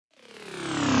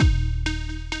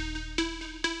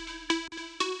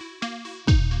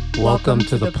Welcome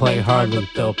to the Play Hard Look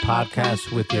Dope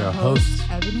podcast with your hosts,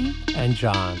 Ebony and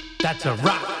John. That's a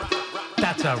wrap.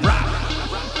 That's a wrap.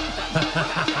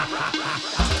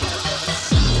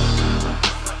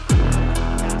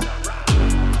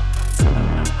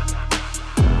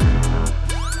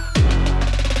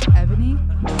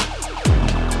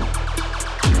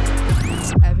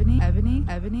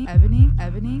 Ebony,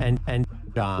 And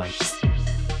John.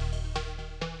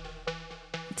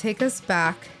 Take us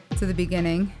back to the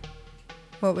beginning.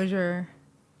 What was your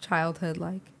childhood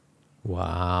like?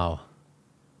 Wow.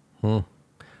 I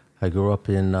grew up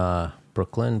in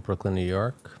Brooklyn, New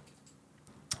York.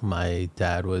 My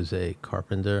dad was a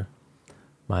carpenter.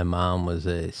 My mom was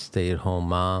a stay-at-home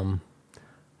mom.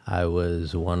 I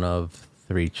was one of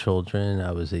 3 children.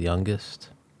 I was the youngest.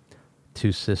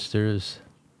 2 sisters.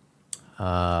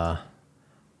 My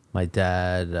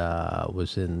dad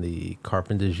was in the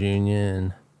Carpenters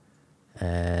Union,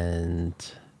 and,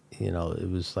 you know, it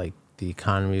was like the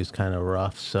economy was kind of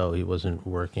rough, so he wasn't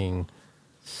working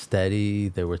steady.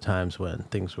 There were times when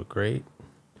things were great,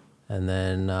 and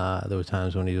then there were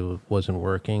times when he wasn't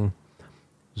working.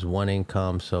 It was one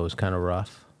income, so it was kind of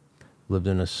rough. Lived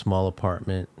in a small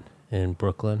apartment in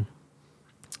Brooklyn,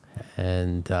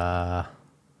 and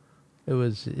it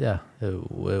was, it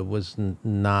was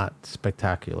not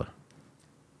spectacular.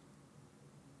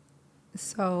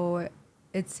 So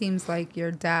it seems like your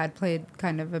dad played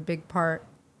kind of a big part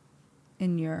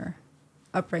in your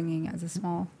upbringing as a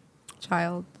small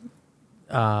child.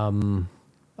 I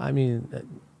mean,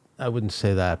 I wouldn't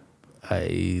say that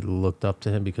I looked up to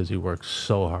him because he worked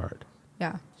so hard.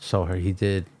 Yeah. So hard. He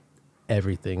did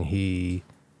everything. He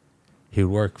would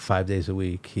work 5 days a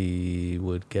week. He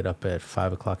would get up at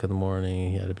 5 o'clock in the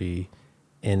morning. He had to be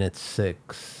in at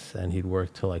 6, and he'd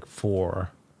work till like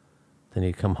 4. Then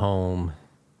he'd come home.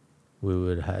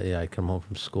 I'd come home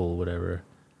from school, whatever.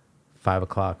 5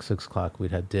 o'clock, 6 o'clock,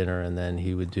 we'd have dinner, and then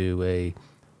he would do a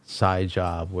side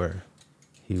job where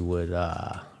he would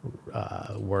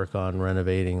work on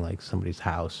renovating like somebody's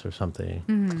house or something.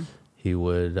 Mm-hmm. He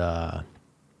would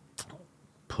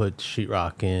put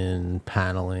sheetrock in,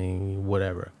 paneling,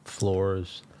 whatever,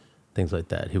 floors, things like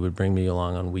that. He would bring me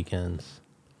along on weekends.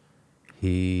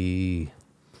 He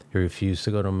refused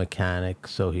to go to a mechanic,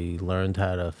 so he learned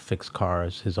how to fix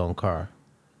cars, his own car.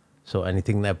 So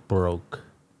anything that broke,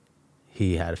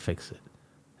 he had to fix it.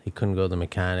 He couldn't go to the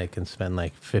mechanic and spend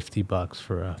like $50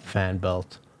 for a fan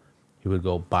belt. He would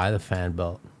go buy the fan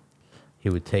belt. He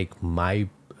would take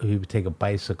a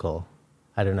bicycle.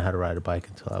 I didn't know how to ride a bike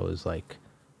until I was like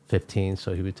 15,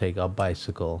 so he would take a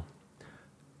bicycle,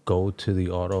 go to the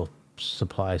auto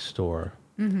supply store,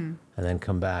 and then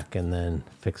come back and then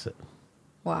fix it.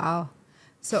 Wow.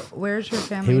 So where's your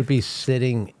family? He would be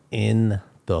sitting in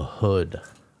the hood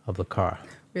of the car.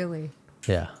 Really?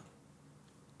 Yeah.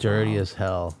 Dirty as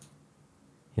hell.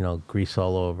 You know, grease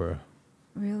all over.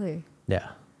 Really? Yeah.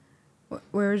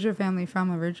 Where is your family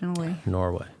from originally?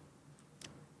 Norway.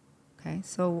 Okay.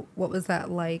 So what was that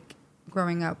like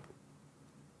growing up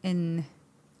in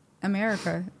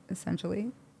America,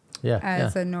 essentially? Yeah.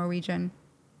 As a Norwegian,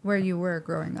 where you were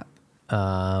growing up?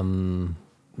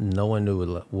 No one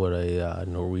knew what a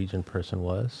Norwegian person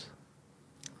was.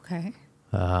 Okay.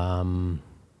 My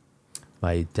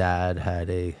dad had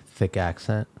a thick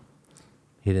accent.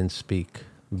 He didn't speak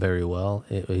very well.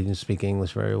 He didn't speak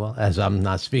English very well, as I'm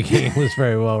not speaking English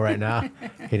very well right now.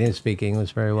 He didn't speak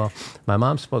English very well. My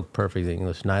mom spoke perfect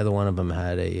English. Neither one of them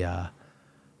had an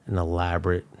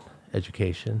elaborate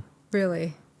education.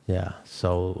 Really? Yeah.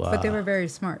 So. But they were very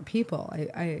smart people.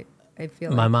 I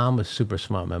feel like. My mom was super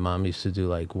smart. My mom used to do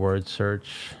like word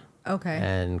search. Okay.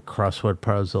 And crossword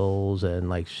puzzles, and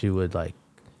like she would like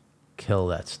kill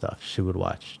that stuff. She would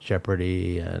watch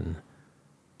Jeopardy and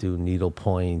do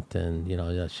needlepoint, and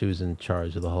she was in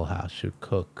charge of the whole house. She would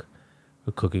cook.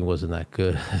 Her cooking wasn't that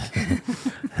good.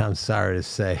 I'm sorry to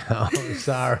say. I'm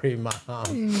sorry, Mom.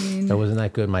 It wasn't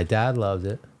that good. My dad loved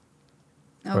it,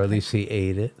 or at least he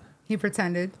ate it. He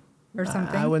pretended, or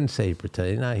something. I wouldn't say he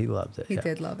pretended. No, he loved it. He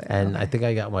did love it. And okay. I think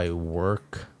I got my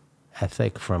work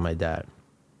ethic from my dad.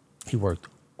 He worked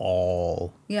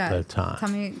all the time.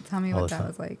 Tell me what that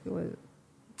was like.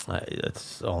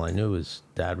 That's all I knew was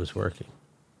Dad was working.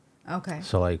 Okay.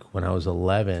 So like when I was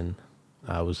 11,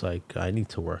 I was like, I need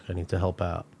to work. I need to help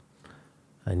out.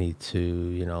 I need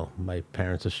to, my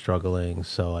parents are struggling,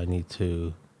 so I need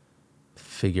to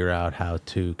figure out how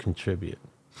to contribute.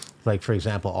 Like, for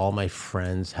example, all my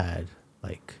friends had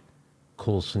like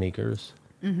cool sneakers.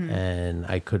 Mm-hmm. And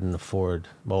I couldn't afford,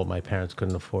 my parents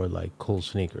couldn't afford like cool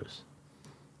sneakers.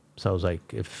 So I was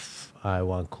like, if I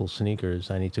want cool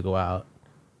sneakers, I need to go out,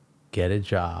 get a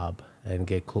job, and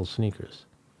get cool sneakers.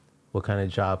 What kind of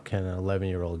job can an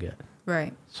 11-year-old get?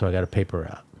 Right. So I got a paper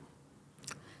route.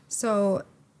 So,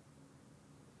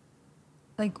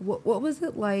 like, what was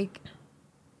it like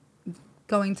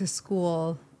going to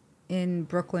school in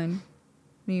Brooklyn,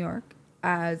 New York,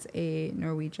 as a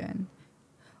Norwegian?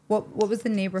 What was the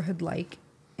neighborhood like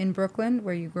in Brooklyn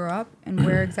where you grew up, and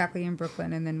where exactly in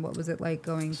Brooklyn? And then what was it like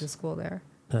going to school there?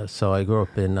 So I grew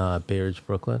up in Bay Ridge,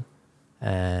 Brooklyn,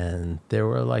 and there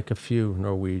were like a few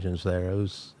Norwegians there. It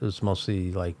was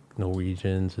mostly like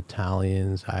Norwegians,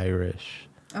 Italians, Irish,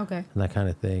 Okay. and that kind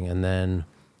of thing. And then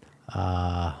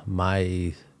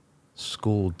my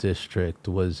school district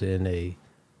was in a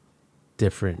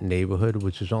different neighborhood,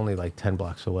 which is only like 10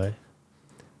 blocks away,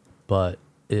 but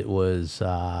it was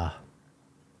a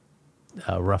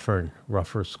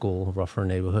rougher school, rougher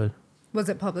neighborhood. Was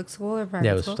it public school or private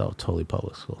Yeah, it was school? still totally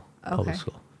public school. Public Okay.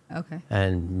 school. Okay.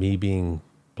 And me being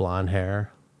blonde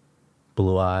hair,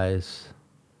 blue eyes,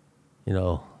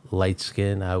 light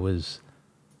skin, I was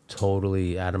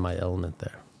totally out of my element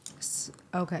there.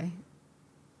 Okay.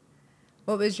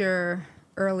 What was your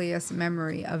earliest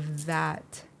memory of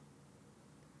that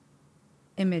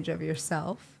image of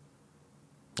yourself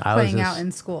I was playing just, out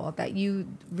in school, that you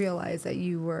realized that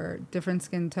you were different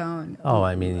skin tone? Oh,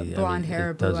 I mean, blonde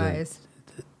hair, it blue doesn't- eyes.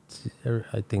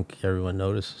 I think everyone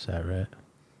notices that, right?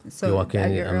 So You walk in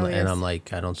at your and earliest, I'm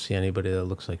like, I don't see anybody that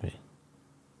looks like me.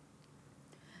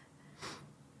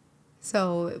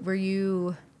 So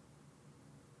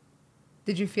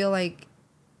did you feel like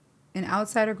an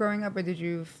outsider growing up, or did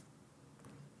you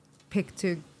pick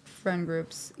to friend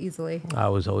groups easily? I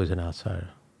was always an outsider.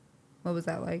 What was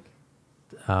that like?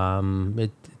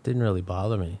 It didn't really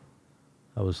bother me.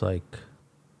 I was like,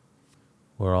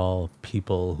 we're all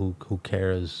people who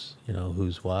cares,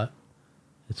 who's what.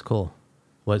 It's cool.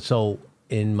 So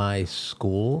in my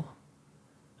school,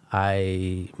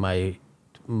 it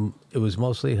was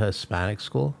mostly a Hispanic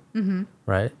school,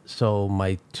 right? So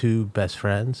my two best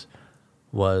friends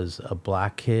was a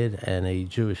black kid and a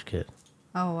Jewish kid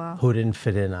Oh, wow. who didn't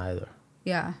fit in either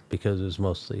Yeah. because it was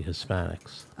mostly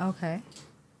Hispanics. Okay.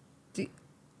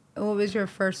 What was your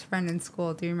first friend in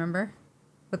school? Do you remember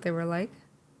what they were like?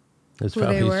 It's Who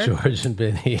they probably were? George and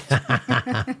Benny.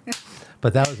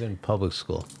 But that was in public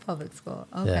school. Public school.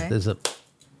 Yeah, Okay.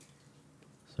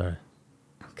 Sorry.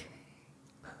 Okay.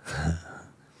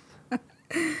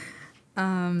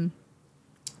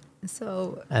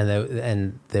 So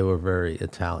And they were very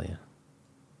Italian.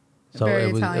 So Very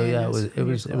it was Italian yeah, in it your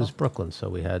was school. Brooklyn, so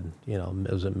we had,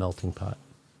 it was a melting pot.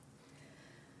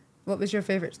 what was your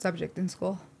favorite subject in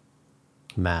school?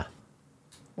 Math.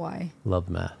 Why? Love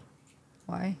math.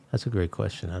 Why? That's a great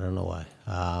question. I don't know why.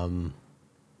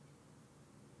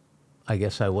 I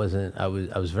guess I was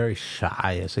very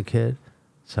shy as a kid,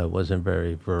 so I wasn't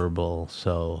very verbal.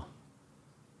 So,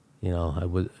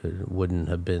 wouldn't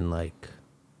have been like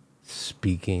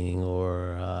speaking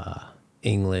or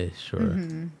English or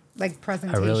Like I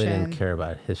presentation. really didn't care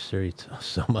about history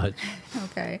so much,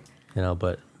 Okay.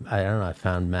 but I don't know. I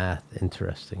found math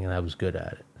interesting and I was good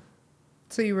at it.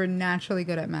 So you were naturally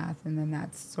good at math, and then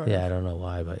that's sort Yeah, I of. don't know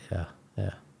why, but yeah.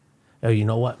 Oh, you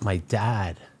know what? My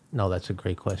dad. No, that's a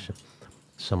great question.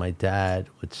 So my dad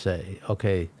would say,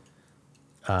 "Okay,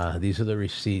 these are the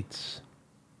receipts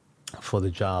for the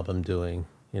job I'm doing.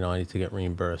 I need to get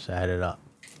reimbursed. Add it up."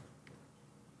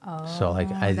 Oh, So like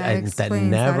that that explains-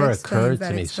 never that occurred explains- to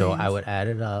that me. So I explains. would add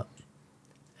it up,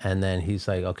 and then he's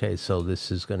like, "Okay, so this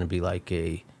is going to be like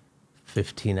a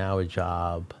 15-hour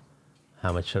job.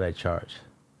 How much should I charge?"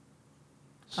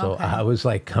 So Okay. I was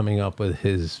like coming up with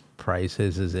his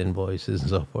prices, his invoices, and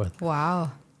so forth.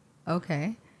 Wow.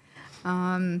 Okay.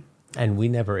 And we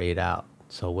never ate out,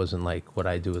 so it wasn't like what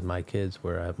I do with my kids,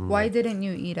 where Why didn't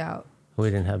you eat out? we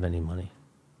didn't have any money.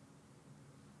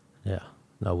 Yeah,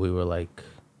 no, we were like,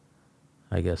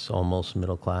 I guess, almost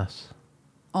middle class.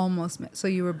 So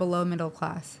you were below middle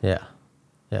class. Yeah.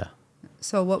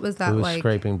 So what was that It was like?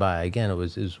 scraping by. Again, it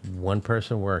was one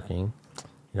person working.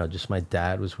 Just my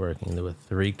dad was working. There were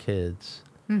 3 kids.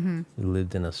 We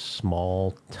lived in a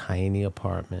small, tiny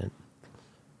apartment,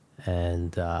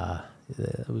 and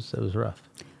it was rough.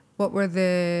 What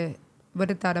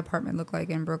did that apartment look like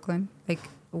in Brooklyn?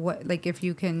 Like if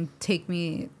you can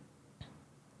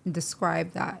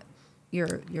describe that,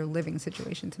 your living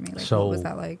situation to me. Like, So, what was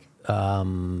that like?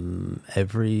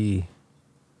 Every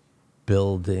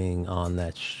building on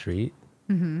that street,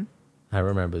 I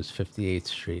remember it was 58th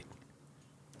Street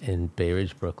in Bay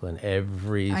Ridge, Brooklyn.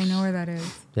 I know where that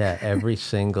is. Yeah, every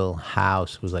single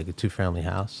house was like a 2-family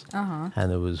house. Uh-huh.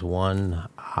 And there was one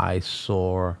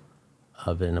eyesore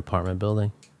of an apartment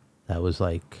building that was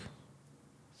like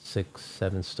 6,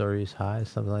 7 stories high,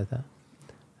 something like that.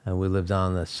 And we lived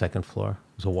on the second floor.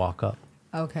 It was a walk up.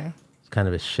 Okay. It's kind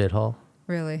of a shithole.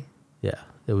 Really? Yeah,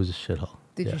 it was a shithole.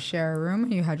 Did Yeah. you share a room, or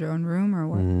you had your own room, or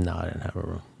what? No, I didn't have a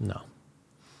room. No.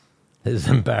 It was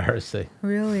embarrassing.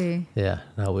 Really? Yeah.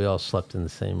 No, we all slept in the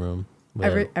same room.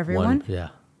 Everyone? Yeah.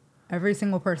 Every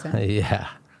single person? Yeah.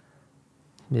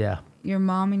 Yeah. Your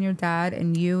mom and your dad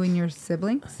and you and your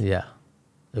siblings? Yeah.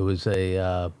 It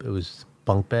was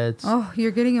bunk beds. Oh,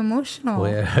 you're getting emotional.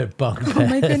 We had bunk beds. Oh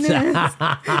my goodness.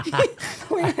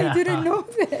 Wait, I didn't know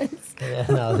this. Yeah,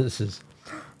 no, this is,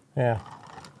 yeah.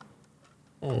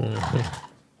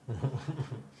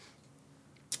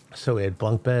 So we had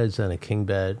bunk beds and a king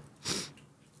bed,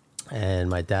 and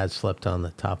my dad slept on the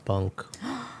top bunk.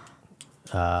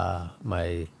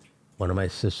 One of my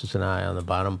sisters and I on the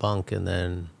bottom bunk, and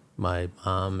then my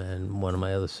mom and one of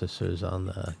my other sisters on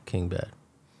the king bed.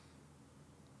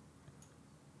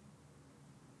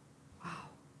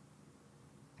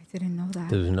 I didn't know that.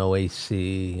 There was no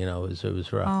AC, it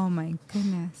was rough. Oh my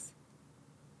goodness.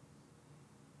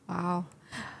 Wow.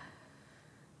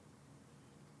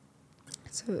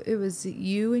 So it was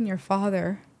you and your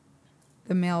father,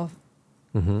 the male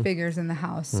Mm-hmm. figures in the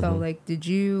house. So like, did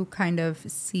you kind of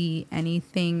see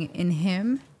anything in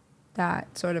him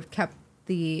that sort of kept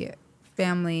the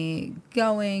family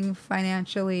going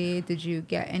financially? Did you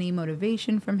get any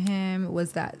motivation from him?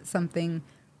 Was that something,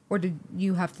 or did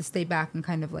you have to stay back and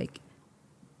kind of like,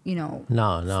 No,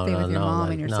 stay with your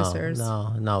mom and your no, sisters?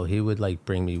 No. He would like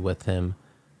bring me with him.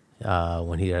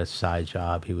 When he had a side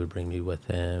job, he would bring me with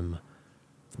him.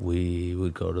 We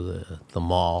would go to the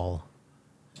mall,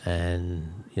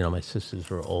 and my sisters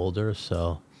were older,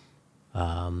 so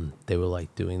they were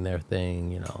like doing their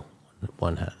thing.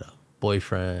 One had a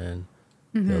boyfriend,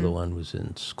 the other one was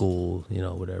in school,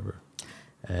 whatever.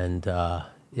 And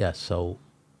yeah, so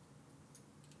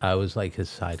I was like his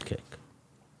sidekick.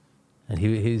 And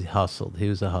he hustled. He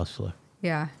was a hustler.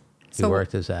 Yeah. He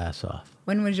worked his ass off.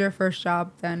 When was your first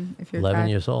job then? If you're 11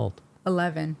 years old.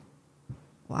 11.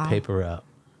 Wow. Paper route.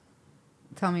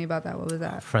 Tell me about that. What was A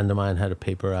that? friend of mine had a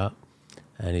paper route,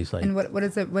 and he's like, And what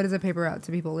is a paper route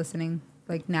to people listening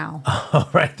like now? "Oh,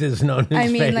 right, there's no newspaper." I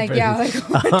mean, like, yeah, like,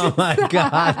 oh my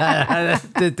god, that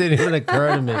didn't even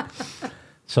occur to me.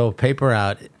 So paper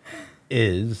route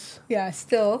is yeah,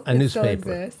 still a newspaper.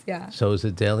 Still exists, yeah. So is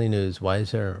the Daily News. Why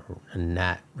is there a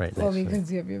gnat right Well, next to it?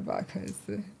 because you have your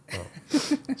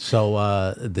podcast.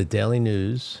 So the Daily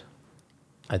News,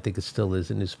 I think it still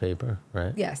is a newspaper,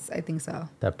 right? Yes, I think so.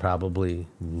 That probably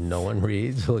no one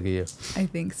reads. Look at you. I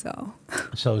think so.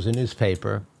 So it was a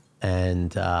newspaper,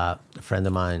 and a friend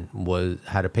of mine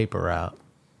had a paper route,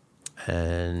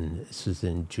 and this was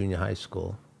in junior high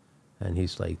school, and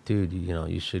he's like, "Dude,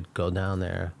 you should go down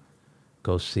there,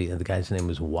 go see." And the guy's name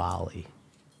was Wally.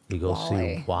 You go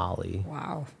see Wally,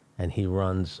 Wow. and he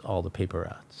runs all the paper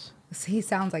routes. He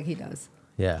sounds like he does.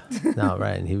 Yeah, no,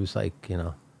 right. And he was like,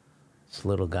 this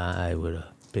little guy with a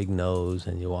big nose,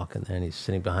 and you walk in there, and he's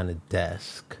sitting behind a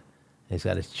desk, and he's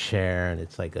got his chair, and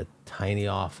it's like a tiny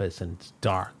office, and it's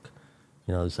dark.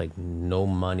 There's like no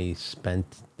money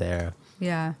spent there.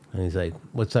 Yeah. And he's like,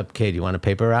 "What's up, kid? You want a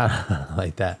paper route?"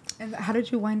 Like that. And how did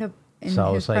you wind up in So I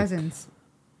his was like- presence?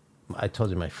 I told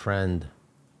you my friend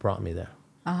brought me there.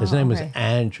 Oh, His name was okay.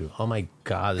 Andrew. Oh my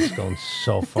God, it's going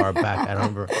so far back. I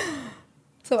don't remember.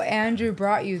 So Andrew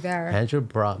brought you there. Andrew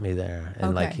brought me there,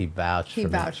 and like Okay. he vouched He for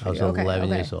me. vouched for I was you. Okay, 11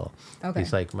 okay. years old. Okay.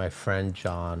 He's like, my friend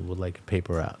John would like a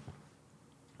paper route.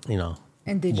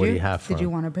 And did what you? do you have for Did you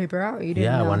him? want a paper out? Or you didn't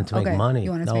Yeah, I know? wanted to make Okay, money.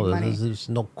 You wanted to No, make money. there's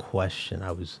no question.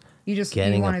 I was You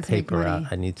getting a wanted to make paper money. route.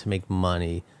 I need to make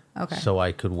money Okay. so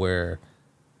I could wear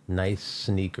nice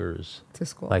sneakers To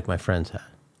school. like my friends had,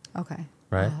 Okay.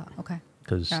 right? Okay.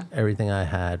 Because Yeah. everything I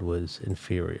had was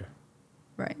inferior.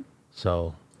 Right.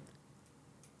 So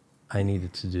I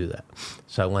needed to do that.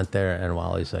 So I went there, and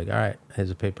Wally's like, "All right, here's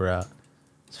a paper route.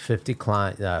 It's 50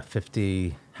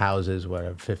 50 houses,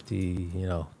 whatever, 50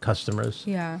 customers,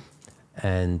 Yeah.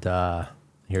 and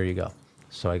here you go."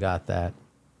 So I got that.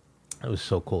 It was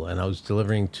so cool, and I was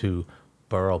delivering to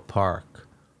Borough Park,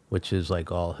 which is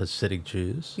like all Hasidic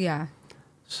Jews. Yeah.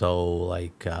 So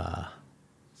like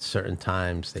certain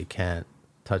times they can't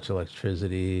touch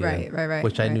electricity. Right,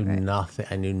 Which I knew right. nothing.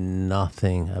 I knew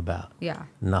nothing about. Yeah.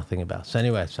 Nothing about. So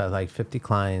anyway, so I had like 50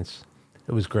 clients.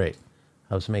 It was great.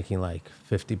 I was making like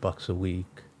 $50 a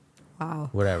week, Wow.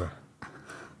 whatever.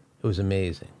 It was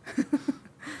amazing.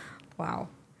 Wow.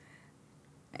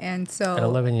 And so At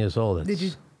 11 years old, did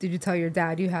you tell your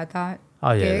dad you had that?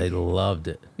 Oh yeah, gig? they loved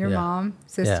it. Your Yeah. mom, Yeah,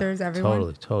 sisters,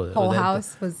 everyone? Totally. Whole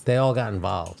house was. They all got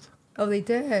involved. Oh, they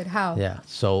did. How? Yeah.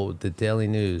 So the Daily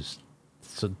News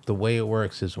so the way it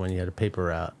works is when you had a paper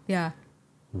route, Yeah.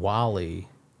 Wally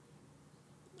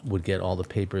would get all the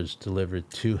papers delivered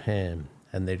to him,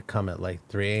 and they'd come at like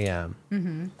 3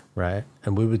 a.m. Right,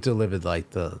 and we would deliver like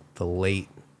the late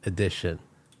edition,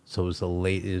 so it was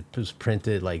it was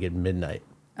printed like at midnight,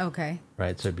 Okay.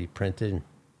 right? So it'd be printed.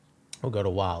 We'll go to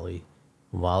Wally.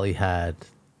 Wally had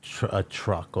a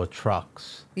truck or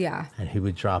trucks, Yeah. and he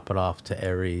would drop it off to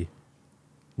every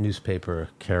newspaper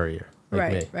carrier,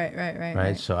 like me.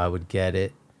 Right. So I would get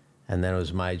it, and then it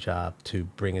was my job to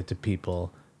bring it to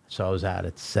people. So I was out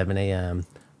at 7 a.m.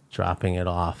 dropping it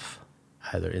off,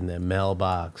 either in their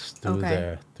mailbox, through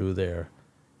their,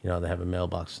 they have a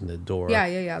mailbox in the door.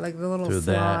 Yeah. Like the little Through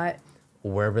slot. that,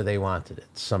 wherever they wanted it.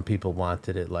 Some people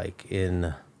wanted it like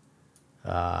in,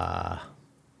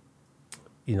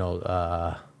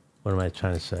 what am I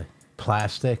trying to say?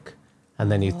 Plastic,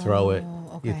 and then you throw it.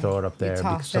 You throw it up there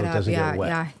so it doesn't get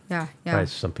wet. Yeah. Right.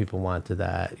 Some people wanted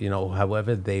that.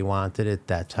 However they wanted it,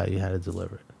 that's how you had to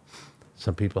deliver it.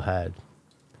 Some people had,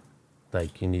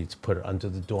 like, you need to put it under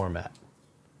the doormat,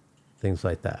 things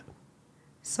like that.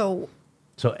 So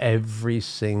every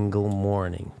single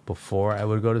morning before I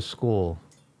would go to school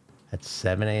at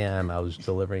 7 a.m., I was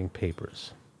delivering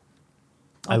papers.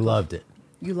 I loved it.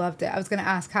 you loved it. I was going to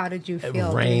ask, how did you feel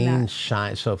doing Rain, that?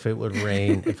 shine. So if it would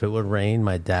rain,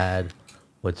 my dad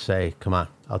would say, "Come on,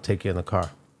 I'll take you in the car."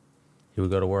 He would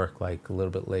go to work like a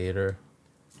little bit later.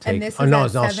 And this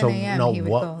is at 7 a.m. he would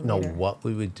go later. What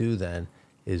we would do then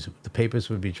is the papers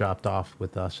would be dropped off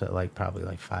with us at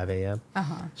probably 5 a.m.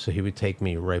 So he would take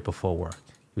me right before work.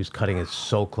 He was cutting it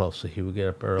so close, so he would get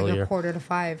up earlier. Like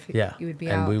 4:45. Yeah, You would be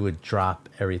and out. we would drop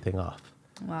everything off.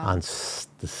 Wow. On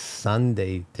the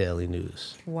Sunday Daily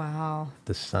News. Wow.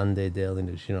 The Sunday Daily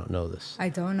News. You don't know this. I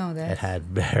don't know this. It had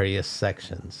various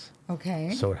sections.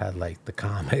 Okay. So it had like the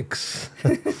comics.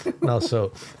 No,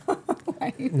 so Why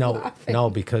are you no, laughing? no,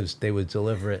 because they would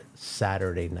deliver it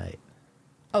Saturday night.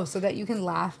 Oh, so that you can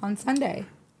laugh on Sunday.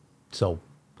 So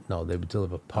no, they would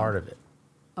deliver part of it.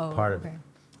 Oh, Part of okay. it.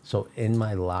 So in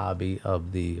my lobby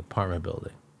of the apartment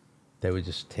building, they would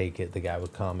just take it. The guy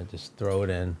would come and just throw it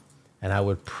in, and I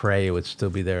would pray it would still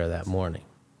be there that morning.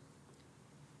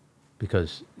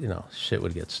 Because shit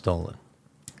would get stolen.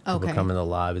 People Okay. come in the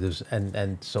lobby.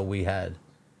 And so we had,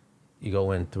 you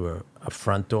go in through a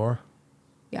front door,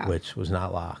 Yeah. which was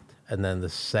not locked, and then the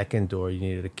second door you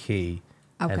needed a key,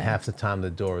 Okay. and half the time the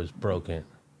door is broken.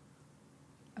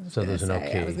 So there's no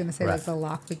key. I was going to say Right. like the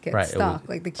lock would get Right, it stuck, would-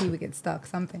 like the key would get stuck,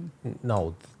 something.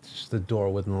 No, just the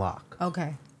door wouldn't lock.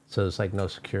 Okay. So it's like no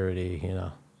security,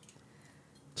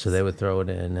 So they would throw it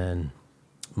in, and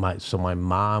my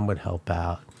mom would help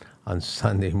out on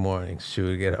Sunday mornings. She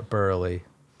would get up early,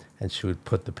 and she would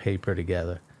put the paper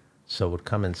together. So it would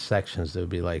come in sections. There would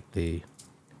be like the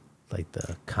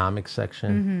comic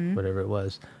section, whatever it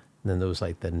was. And then there was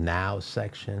like the now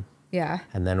section, Yeah.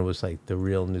 and then it was like the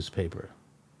real newspaper.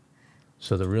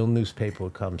 So the real newspaper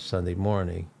would come Sunday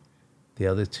morning. The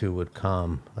other two would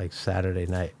come like Saturday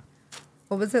night.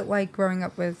 What was it like growing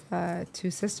up with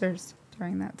two sisters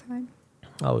during that time?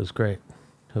 Oh, it was great.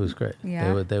 It was great.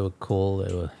 Yeah. They were cool.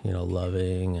 They were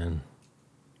loving, and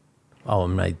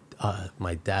and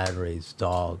my dad raised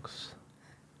dogs.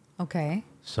 Okay.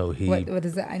 So he What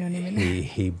is it? I don't even know.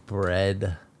 he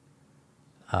bred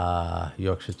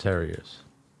Yorkshire Terriers.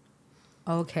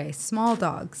 Okay. Small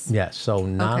dogs. Yeah. So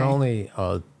not Okay. only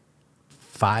are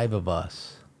 5 of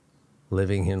us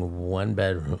living in one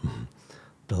bedroom,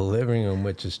 the living room,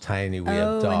 which is tiny, we have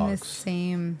in the dogs.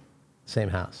 same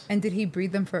house. And did he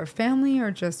breed them for a family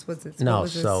or just was it? No, what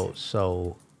was this?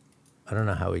 so I don't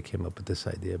know how he came up with this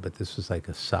idea, but this was like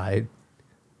a side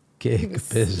gig He was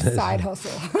business. side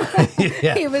hustle.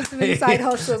 Yeah. He was doing side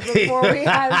hustles before we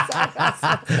had side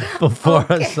hustles. Before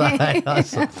Okay. a side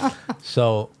hustle.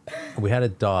 So we had a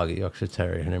dog, a Yorkshire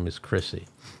Terrier. Her name was Chrissy.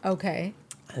 Okay.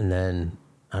 And then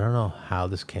I don't know how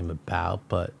this came about,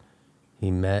 but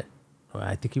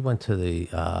I think he went to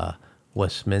the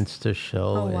Westminster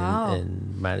show Oh, wow.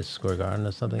 in Madison Square Garden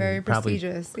or something. Very He probably-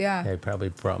 prestigious. Yeah. He probably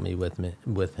brought me with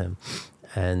him,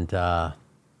 and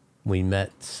we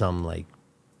met some like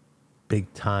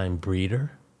big time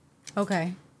breeder.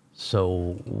 Okay.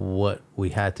 So what we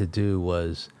had to do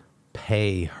was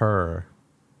pay her.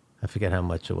 I forget how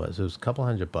much it was. It was a couple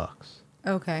 $100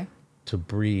 Okay. to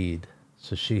breed.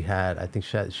 So she had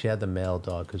the male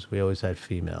dog because we always had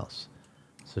females.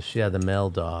 So she had the male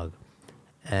dog,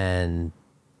 and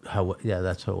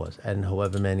that's what it was. And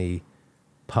however many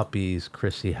puppies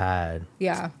Chrissy had,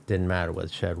 Yeah. didn't matter whether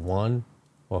she had 1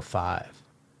 or 5.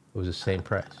 It was the same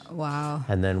price. Wow.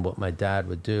 And then what my dad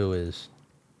would do is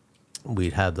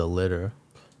we'd have the litter,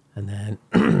 and then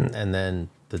and then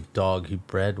the dog he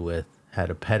bred with had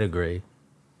a pedigree,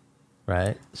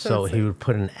 right? So it's he like- would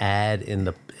put an ad in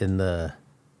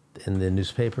the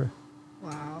newspaper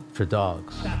Wow. for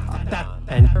dogs.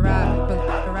 A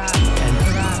rat. And